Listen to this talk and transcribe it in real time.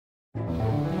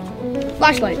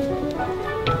Flashlight.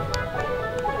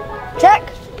 Check.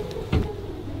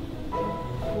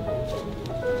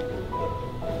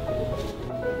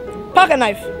 Pocket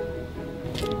knife.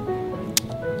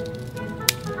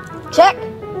 Check.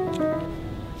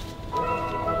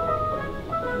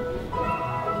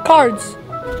 Cards.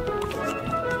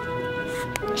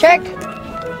 Check.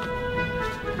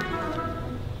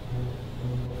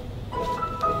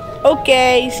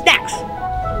 Okay, snacks.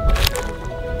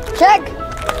 Check.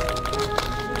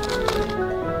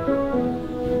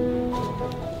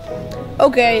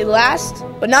 Okay, last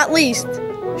but not least,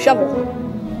 shovel.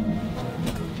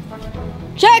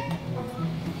 Check.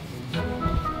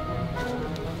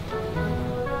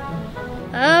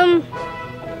 I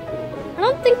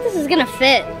don't think this is gonna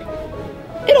fit.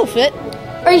 It'll fit.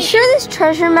 Are you sure this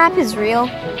treasure map is real?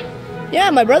 Yeah,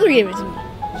 my brother gave it to me.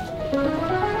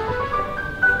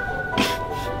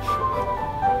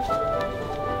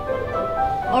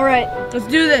 All right, let's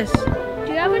do this.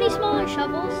 Do you have any smaller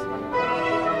shovels?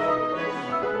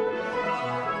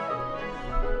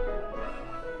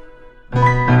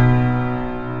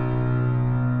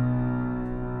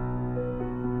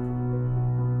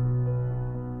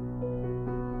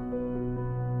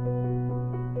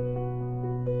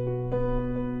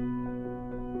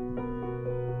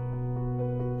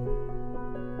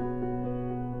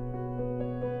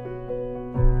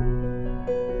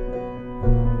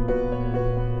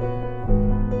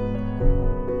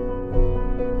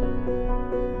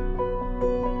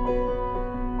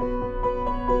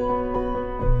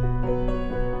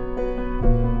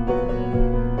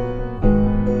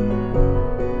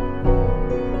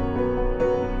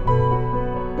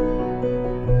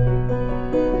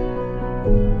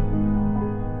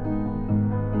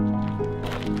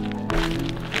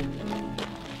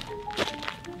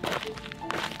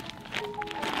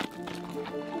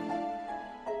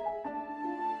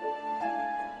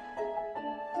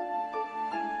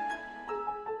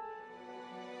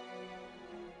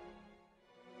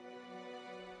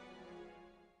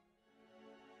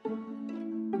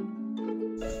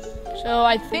 So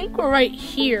I think we're right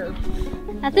here.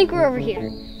 I think we're over here.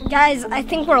 Guys, I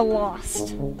think we're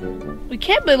lost. We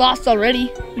can't be lost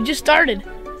already. We just started.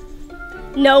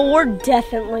 No, we're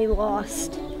definitely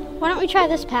lost. Why don't we try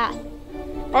this path?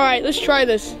 All right, let's try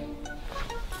this.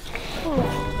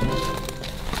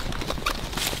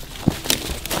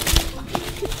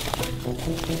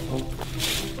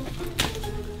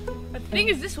 I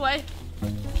think it's this way.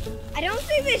 I don't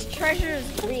think this treasure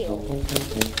is real.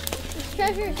 This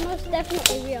treasure is most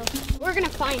definitely real. We're gonna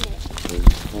find it.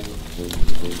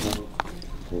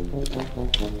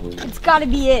 It's gotta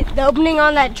be it. The opening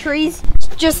on that tree's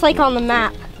just like on the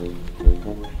map.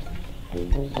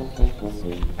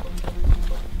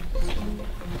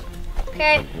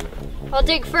 Okay, I'll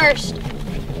dig first.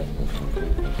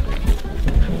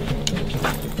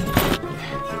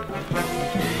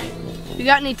 You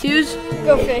got any twos?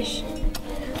 Go fish.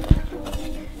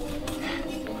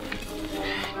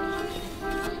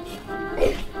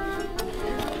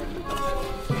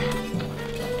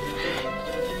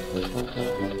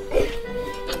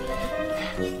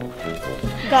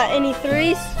 Got any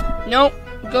threes? Nope.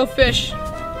 Go fish.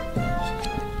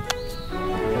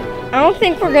 I don't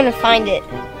think we're gonna find it.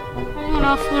 I don't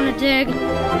also want to dig.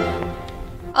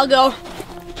 I'll go.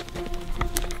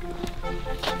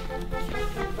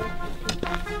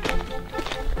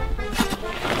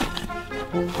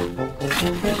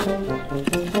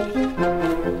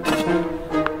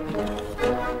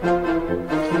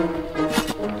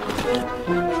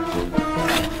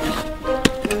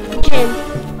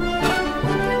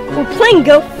 We're playing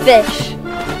Go Fish.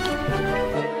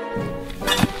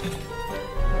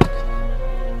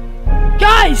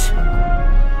 Guys! I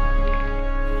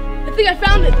think I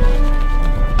found it.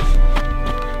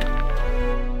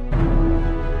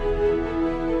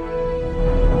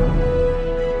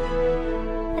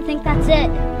 I think that's it.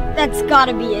 That's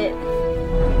gotta be it.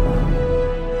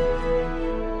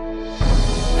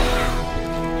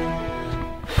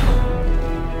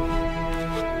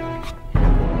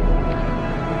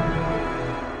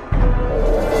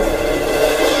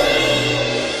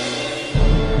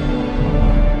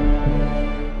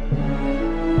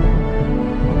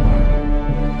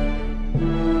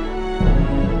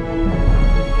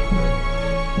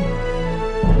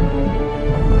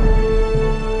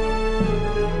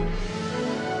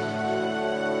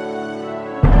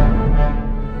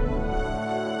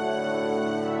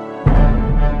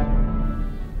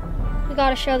 We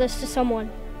gotta show this to someone.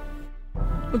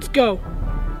 Let's go.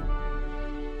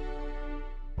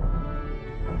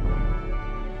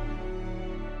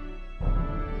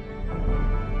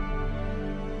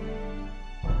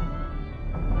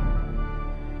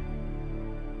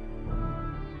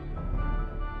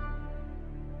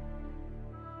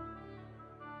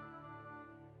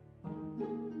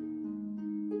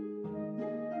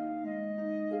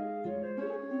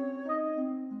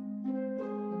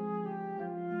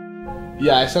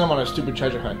 Yeah, I sent him on a stupid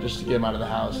treasure hunt just to get him out of the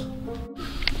house.